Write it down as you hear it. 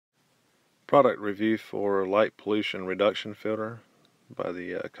Product review for light pollution reduction filter by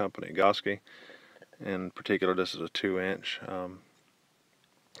the company Gosky. In particular, this is a 2-inch.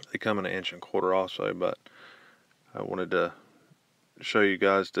 They come in an 1.25 inch also, but I wanted to show you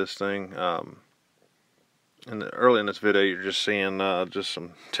guys this thing. Early in this video, you're just seeing just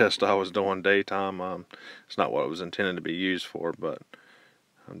some tests I was doing daytime. It's not what it was intended to be used for, but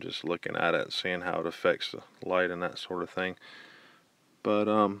I'm just looking at it and seeing how it affects the light and that sort of thing. But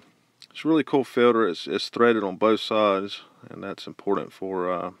it's a really cool filter. It's threaded on both sides, and that's important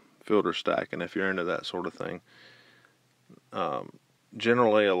for filter stacking if you're into that sort of thing.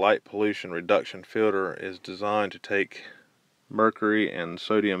 Generally, a light pollution reduction filter is designed to take mercury and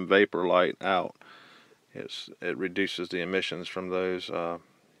sodium vapor light out. It reduces the emissions from those. You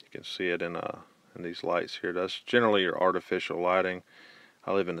can see it in these lights here. That's generally your artificial lighting.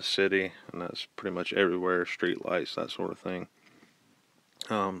 I live in the city, and that's pretty much everywhere. Street lights, that sort of thing.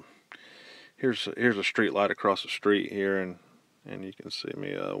 Here's a street light across the street here, and you can see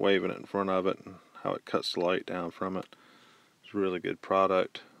me waving it in front of it and how it cuts the light down from it. It's a really good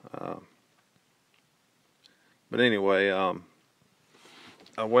product. But anyway,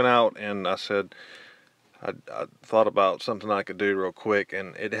 I went out and I said I thought about something I could do real quick,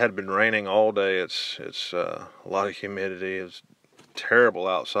 and it had been raining all day. It's a lot of humidity. It's terrible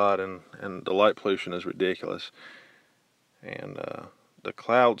outside, and the light pollution is ridiculous. And the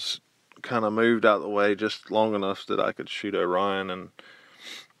clouds kind of moved out of the way just long enough that I could shoot Orion, and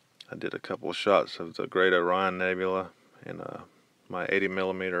I did a couple of shots of the Great Orion Nebula in my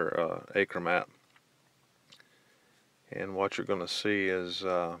 80mm achromat. And what you're going to see is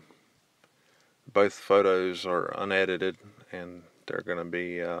both photos are unedited, and they're going to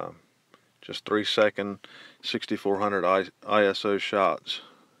be just 3-second 6400 ISO shots,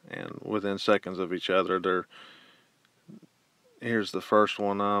 and within seconds of each other. Here's the first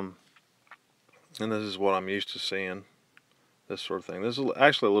one, and this is what I'm used to seeing, this sort of thing. This is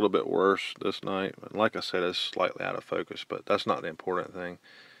actually a little bit worse this night. Like I said, it's slightly out of focus, but that's not the important thing.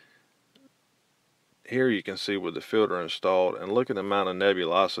 Here you can see with the filter installed, and look at the amount of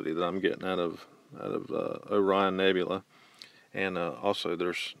nebulosity that I'm getting out of Orion Nebula. And also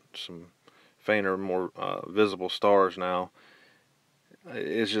there's some fainter, more visible stars now.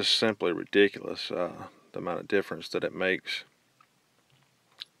 It's just simply ridiculous, the amount of difference that it makes.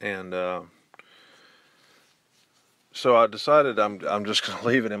 And so I decided I'm just going to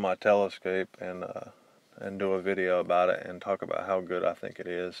leave it in my telescope and do a video about it and talk about how good I think it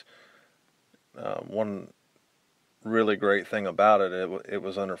is. One really great thing about it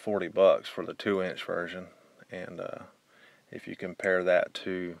was under $40 for the 2-inch version, and if you compare that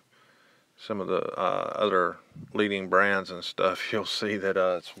to some of the other leading brands and stuff, you'll see that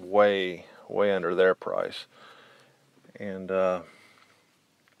it's way under their price, and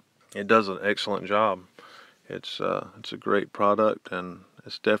it does an excellent job. It's a great product, and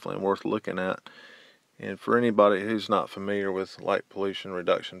it's definitely worth looking at. And for anybody who's not familiar with light pollution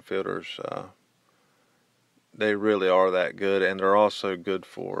reduction filters, they really are that good, and they're also good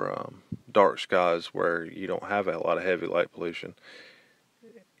for dark skies where you don't have a lot of heavy light pollution.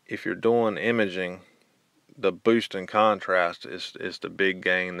 If you're doing imaging, the boost in contrast is the big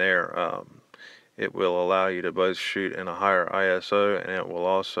gain there. It will allow you to both shoot in a higher ISO, and it will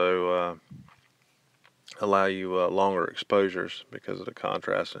also allow you longer exposures because of the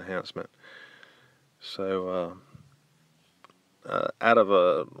contrast enhancement. So out of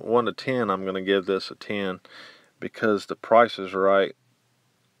a 1 to 10, I'm going to give this a 10 because the price is right,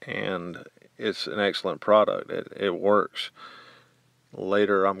 and it's an excellent product. It works.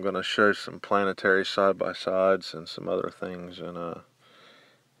 Later I'm going to show some planetary side-by-sides and some other things, and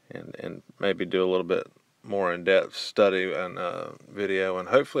maybe do a little bit more in-depth study and video, and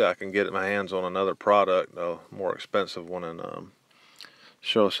hopefully I can get my hands on another product, a more expensive one, and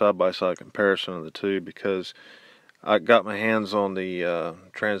show a side-by-side comparison of the two, because I got my hands on the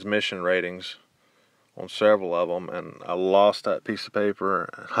transmission ratings on several of them, and I lost that piece of paper.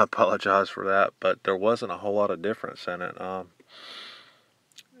 I apologize for that, but there wasn't a whole lot of difference in it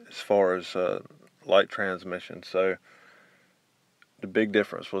as far as light transmission. So the big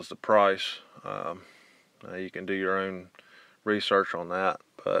difference was the price. You can do your own research on that,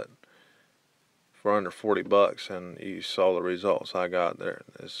 but for under $40, and you saw the results I got there,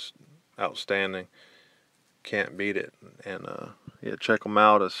 it's outstanding. Can't beat it. And yeah, check them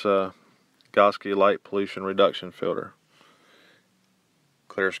out. It's Gosky light pollution reduction filter.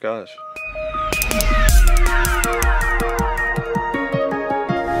 Clear skies.